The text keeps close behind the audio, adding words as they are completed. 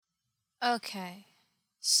Okay,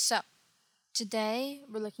 so today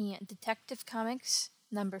we're looking at Detective Comics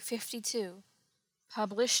number 52,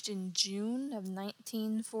 published in June of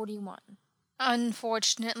 1941.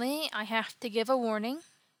 Unfortunately, I have to give a warning.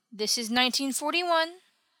 This is 1941.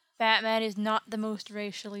 Batman is not the most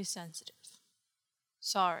racially sensitive.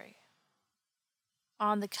 Sorry.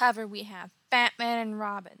 On the cover, we have Batman and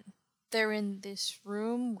Robin. They're in this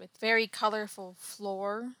room with very colorful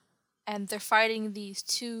floor, and they're fighting these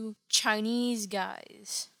two Chinese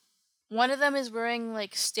guys. One of them is wearing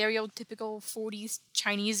like stereotypical 40s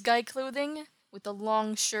Chinese guy clothing with a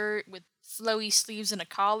long shirt with flowy sleeves and a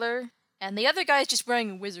collar, and the other guy is just wearing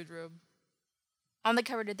a wizard robe. On the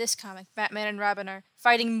cover to this comic, Batman and Robin are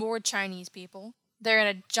fighting more Chinese people. They're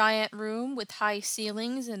in a giant room with high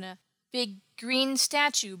ceilings and a big green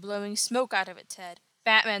statue blowing smoke out of its head.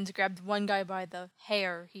 Batman's grabbed one guy by the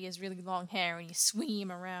hair. He has really long hair and he's swinging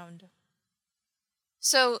him around.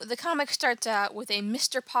 So the comic starts out with a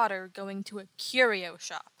Mr. Potter going to a curio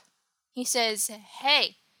shop. He says,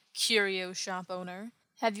 "Hey, curio shop owner,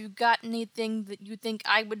 have you got anything that you think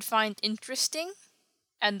I would find interesting?"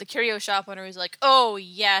 And the curio shop owner is like, "Oh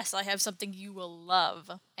yes, I have something you will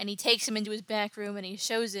love." And he takes him into his back room and he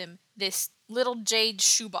shows him this little jade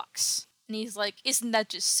shoebox. And he's like, "Isn't that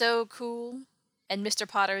just so cool?" And Mr.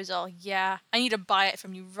 Potter is all, "Yeah, I need to buy it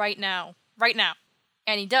from you right now. Right now."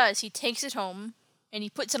 And he does. He takes it home and he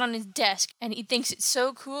puts it on his desk and he thinks it's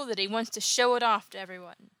so cool that he wants to show it off to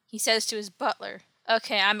everyone. He says to his butler,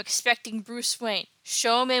 "Okay, I'm expecting Bruce Wayne.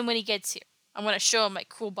 Show him in when he gets here. I want to show him my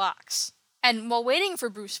cool box." And while waiting for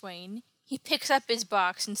Bruce Wayne, he picks up his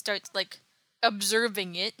box and starts,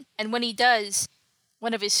 observing it. And when he does,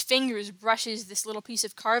 one of his fingers brushes this little piece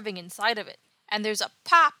of carving inside of it. And there's a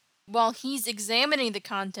pop. While he's examining the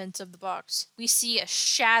contents of the box, we see a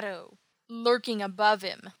shadow lurking above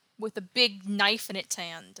him with a big knife in its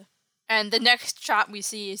hand. And the next shot we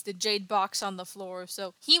see is the jade box on the floor,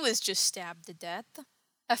 so he was just stabbed to death.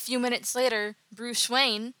 A few minutes later, Bruce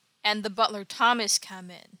Wayne and the butler Thomas come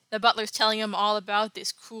in. The butler's telling him all about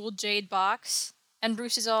this cool jade box. And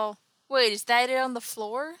Bruce is all, "Wait, is that it on the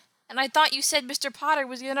floor? And I thought you said Mr. Potter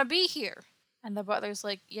was gonna be here." And the butler's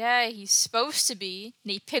like, "Yeah, he's supposed to be."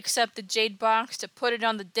 And he picks up the jade box to put it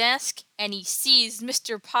on the desk, and he sees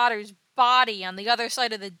Mr. Potter's body on the other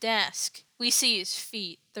side of the desk. We see his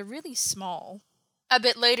feet. They're really small. A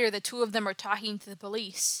bit later, the two of them are talking to the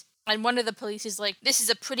police. And one of the police is like, "This is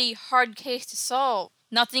a pretty hard case to solve.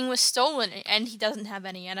 Nothing was stolen, and he doesn't have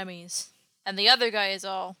any enemies." And the other guy is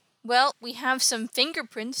all, "Well, we have some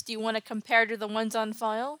fingerprints. Do you want to compare to the ones on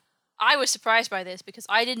file?" I was surprised by this because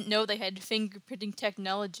I didn't know they had fingerprinting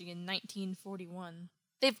technology in 1941.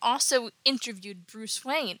 They've also interviewed Bruce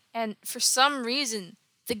Wayne, and for some reason,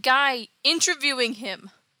 the guy interviewing him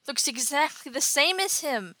looks exactly the same as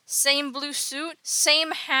him. Same blue suit,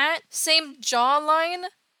 same hat, same jawline.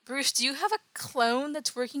 Bruce, do you have a clone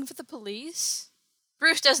that's working for the police?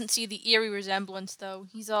 Bruce doesn't see the eerie resemblance, though.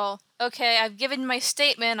 He's all, "Okay, I've given my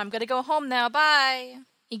statement. I'm gonna go home now. Bye."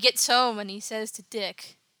 He gets home and he says to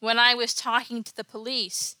Dick, "When I was talking to the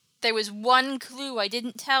police, there was one clue I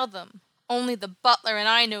didn't tell them. Only the butler and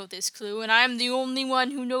I know this clue, and I'm the only one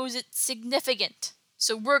who knows it's significant.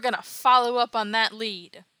 So we're gonna follow up on that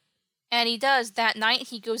lead." And he does. That night,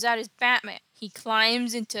 he goes out as Batman. He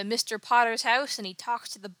climbs into Mr. Potter's house and he talks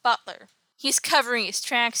to the butler. He's covering his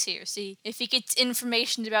tracks here. See, if he gets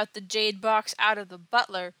information about the jade box out of the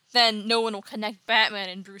butler, then no one will connect Batman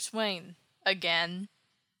and Bruce Wayne again.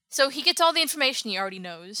 So he gets all the information he already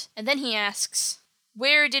knows, and then he asks,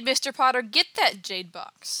 "Where did Mr. Potter get that jade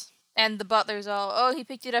box?" And the butler's all, "Oh, he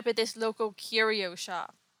picked it up at this local curio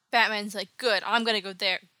shop." Batman's like, "Good, I'm gonna go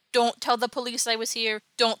there. Don't tell the police I was here.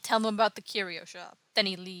 Don't tell them about the curio shop." Then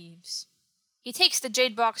he leaves. He takes the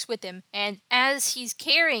jade box with him, and as he's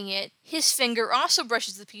carrying it, his finger also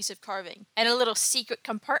brushes the piece of carving, and a little secret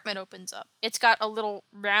compartment opens up. It's got a little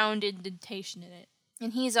round indentation in it.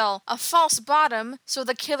 And he's all, "A false bottom, so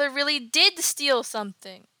the killer really did steal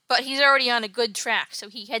something." But he's already on a good track, so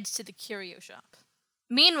he heads to the curio shop.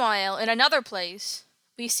 Meanwhile, in another place,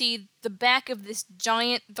 we see the back of this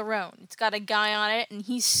giant throne. It's got a guy on it, and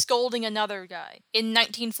he's scolding another guy in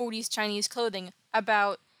 1940s Chinese clothing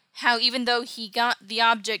about how even though he got the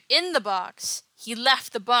object in the box, he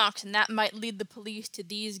left the box, and that might lead the police to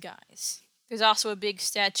these guys. There's also a big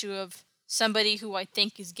statue of somebody who I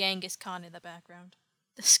think is Genghis Khan in the background.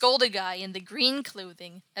 The scolded guy in the green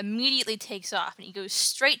clothing immediately takes off, and he goes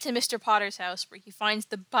straight to Mr. Potter's house where he finds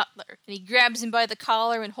the butler, and he grabs him by the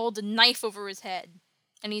collar and holds a knife over his head.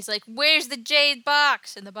 And he's like, "Where's the jade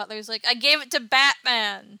box?" And the butler's like, "I gave it to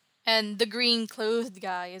Batman." And the green-clothed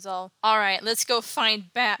guy is all, "Alright, let's go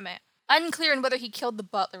find Batman." Unclear on whether he killed the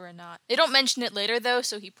butler or not. They don't mention it later, though,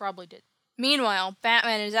 so he probably did. Meanwhile,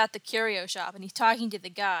 Batman is at the curio shop, and he's talking to the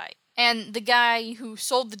guy. And the guy who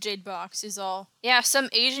sold the jade box is all, yeah, some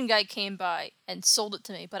Asian guy came by and sold it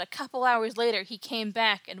to me, but a couple hours later he came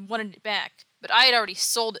back and wanted it back, but I had already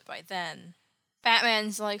sold it by then.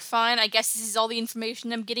 Batman's like, fine, I guess this is all the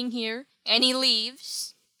information I'm getting here, and he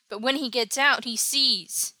leaves. But when he gets out, he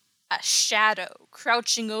sees a shadow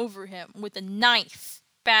crouching over him with a knife.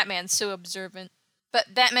 Batman's so observant.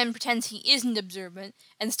 But Batman pretends he isn't observant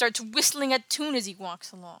and starts whistling a tune as he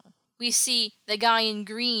walks along. We see the guy in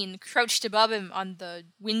green crouched above him on the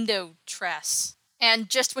window tress. And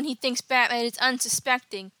just when he thinks Batman is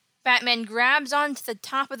unsuspecting, Batman grabs onto the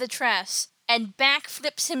top of the tress and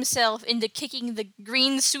backflips himself into kicking the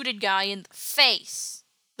green-suited guy in the face.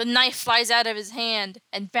 The knife flies out of his hand,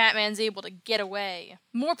 and Batman's able to get away.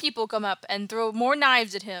 More people come up and throw more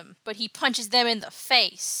knives at him, but he punches them in the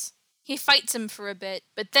face. He fights him for a bit,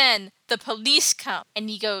 but then the police come, and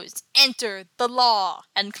he goes, "Enter the law,"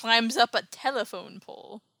 and climbs up a telephone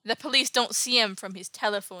pole. The police don't see him from his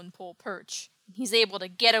telephone pole perch. He's able to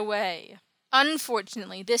get away.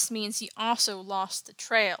 Unfortunately, this means he also lost the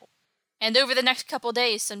trail. And over the next couple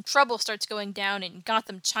days, some trouble starts going down in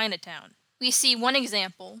Gotham Chinatown. We see one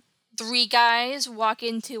example. 3 guys walk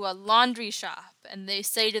into a laundry shop, and they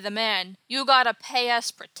say to the man, "You gotta pay us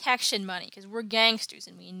protection money, because we're gangsters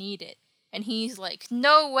and we need it." And he's like,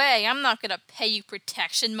 "No way, I'm not gonna pay you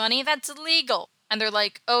protection money, that's illegal." And they're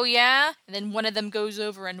like, "Oh yeah?" And then one of them goes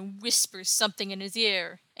over and whispers something in his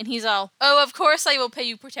ear. And he's all, "Oh, of course I will pay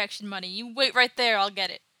you protection money, you wait right there, I'll get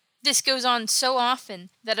it." This goes on so often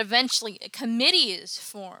that eventually a committee is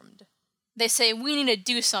formed. They say, "We need to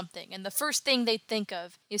do something," and the first thing they think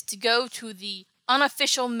of is to go to the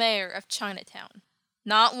unofficial mayor of Chinatown.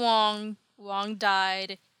 Not Wong. Wong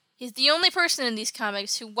died. He's the only person in these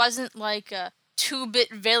comics who wasn't like a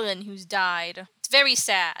 2-bit villain who's died. It's very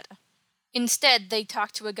sad. Instead, they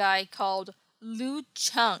talk to a guy called Liu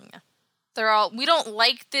Chung. They're all, "We don't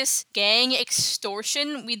like this gang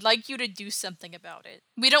extortion, we'd like you to do something about it.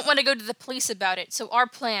 We don't want to go to the police about it, so our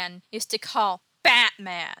plan is to call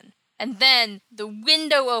Batman." And then the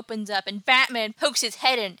window opens up and Batman pokes his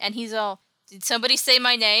head in and he's all, "Did somebody say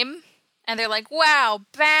my name?" And they're like, "Wow,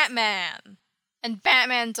 Batman." And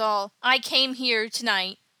Batman's all, "I came here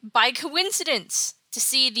tonight by coincidence to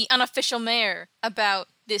see the unofficial mayor about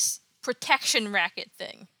this protection racket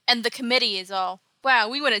thing." And the committee is all, "Wow,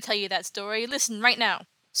 we want to tell you that story. Listen right now."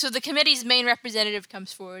 So the committee's main representative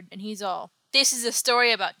comes forward and he's all, "This is a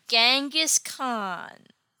story about Genghis Khan.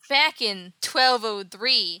 Back in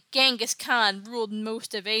 1203, Genghis Khan ruled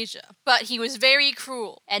most of Asia, but he was very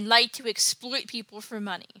cruel and liked to exploit people for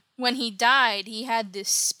money. When he died, he had this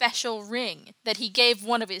special ring that he gave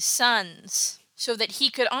one of his sons so that he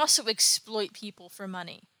could also exploit people for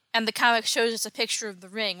money. And the comic shows us a picture of the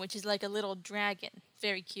ring, which is like a little dragon.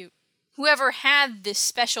 Very cute. Whoever had this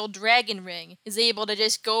special dragon ring is able to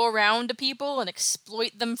just go around to people and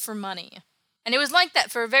exploit them for money. And it was like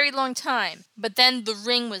that for a very long time, but then the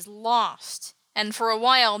ring was lost, and for a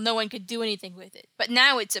while no one could do anything with it. But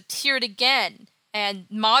now it's appeared again, and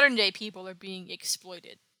modern day people are being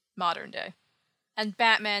exploited. Modern day. And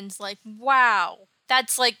Batman's like, "Wow,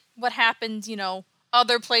 that's like what happens,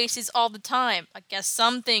 other places all the time. I guess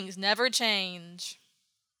some things never change.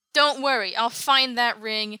 Don't worry, I'll find that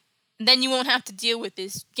ring, and then you won't have to deal with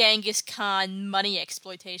this Genghis Khan money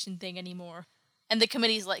exploitation thing anymore." And the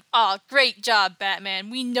committee's like, "Aw, great job, Batman.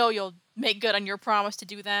 We know you'll make good on your promise to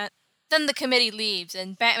do that." Then the committee leaves,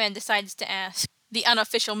 and Batman decides to ask the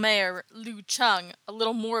unofficial mayor, Liu Chung, a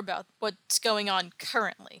little more about what's going on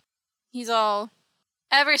currently. He's all,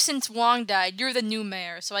 "Ever since Wong died, you're the new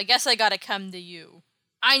mayor, so I guess I gotta come to you.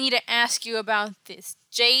 I need to ask you about this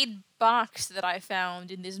jade box that I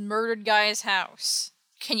found in this murdered guy's house.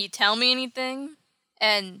 Can you tell me anything?"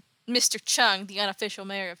 And Mr. Chung, the unofficial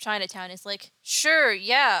mayor of Chinatown, is like, "Sure,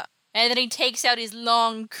 yeah." And then he takes out his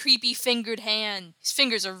long, creepy-fingered hand. His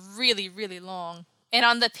fingers are really, really long. And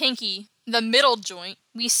on the pinky, the middle joint,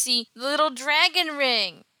 we see the little dragon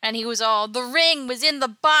ring. And he was all, "The ring was in the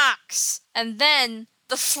box." And then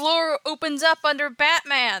the floor opens up under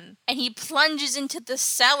Batman, and he plunges into the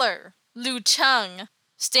cellar. Liu Chung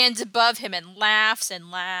stands above him and laughs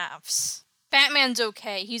and laughs. Batman's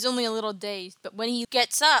okay, he's only a little dazed, but when he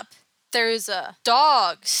gets up, there's a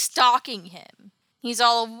dog stalking him. He's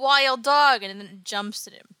all, "A wild dog," and then it jumps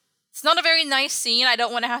at him. It's not a very nice scene. I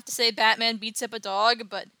don't want to have to say Batman beats up a dog,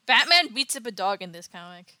 but Batman beats up a dog in this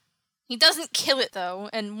comic. He doesn't kill it, though,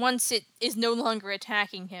 and once it is no longer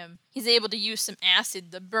attacking him, he's able to use some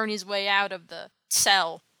acid to burn his way out of the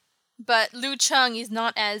cell. But Liu Chung is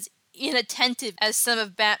not as inattentive as some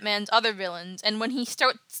of Batman's other villains, and when he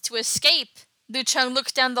starts to escape, Liu Cheng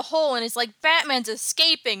looks down the hole and is like, Batman's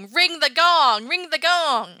escaping! Ring the gong! Ring the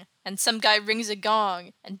gong! And some guy rings a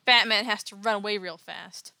gong, and Batman has to run away real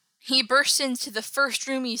fast. He bursts into the first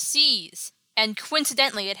room he sees, and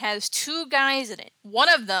coincidentally it has two guys in it.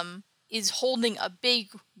 One of them is holding a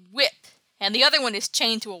big whip, and the other one is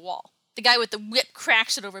chained to a wall. The guy with the whip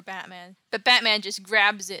cracks it over Batman, but Batman just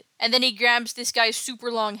grabs it, and then he grabs this guy's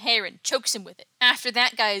super long hair and chokes him with it. After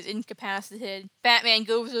that guy is incapacitated, Batman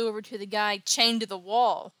goes over to the guy chained to the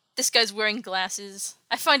wall. This guy's wearing glasses.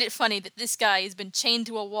 I find it funny that this guy has been chained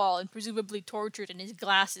to a wall and presumably tortured, and his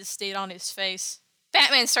glasses stayed on his face.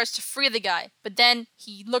 Batman starts to free the guy, but then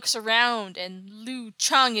he looks around and Liu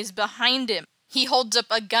Cheng is behind him. He holds up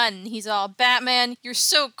a gun. He's all, Batman, you're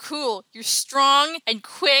so cool. You're strong and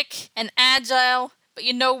quick and agile. But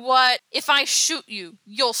you know what? If I shoot you,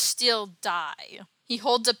 you'll still die. He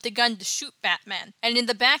holds up the gun to shoot Batman. And in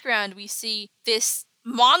the background, we see this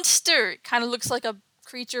monster. It kind of looks like a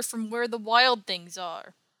creature from Where the Wild Things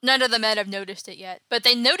Are. None of the men have noticed it yet, but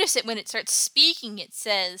they notice it when it starts speaking. It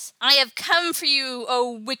says, I have come for you,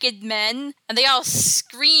 O wicked men, and they all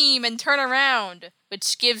scream and turn around,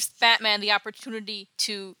 which gives Batman the opportunity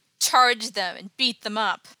to charge them and beat them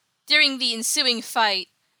up. During the ensuing fight,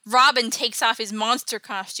 Robin takes off his monster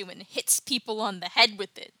costume and hits people on the head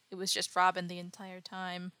with it. It was just Robin the entire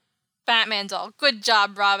time. Batman's all, good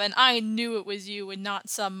job, Robin, I knew it was you and not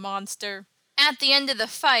some monster. At the end of the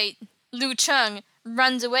fight, Liu Cheng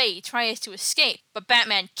runs away, tries to escape, but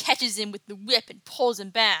Batman catches him with the whip and pulls him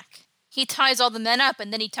back. He ties all the men up,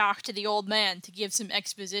 and then he talks to the old man to give some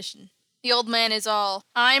exposition. The old man is all,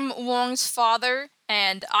 I'm Wong's father,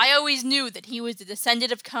 and I always knew that he was the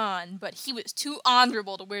descendant of Kahn, but he was too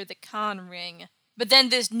honorable to wear the Kahn ring. But then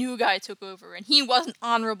this new guy took over, and he wasn't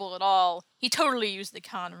honorable at all. He totally used the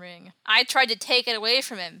Kahn ring. I tried to take it away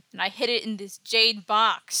from him, and I hid it in this jade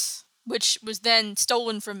box, which was then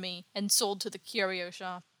stolen from me and sold to the curio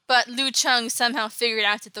shop. But Liu Cheng somehow figured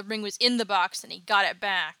out that the ring was in the box and he got it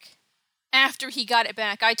back. After he got it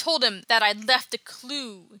back, I told him that I'd left a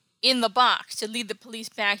clue in the box to lead the police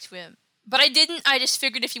back to him. But I didn't, I just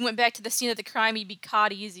figured if he went back to the scene of the crime, he'd be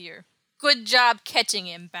caught easier. Good job catching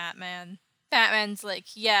him, Batman. Batman's like,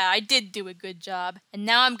 yeah, I did do a good job, and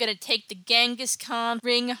now I'm gonna take the Genghis Khan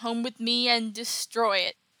ring home with me and destroy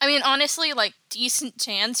it. I mean, honestly, decent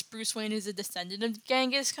chance Bruce Wayne is a descendant of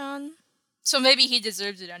Genghis Khan. So maybe he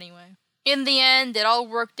deserves it anyway. In the end, it all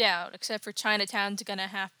worked out, except for Chinatown's gonna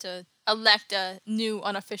have to elect a new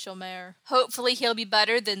unofficial mayor. Hopefully he'll be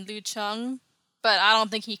better than Liu Cheng, but I don't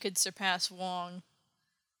think he could surpass Wong.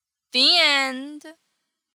 The end.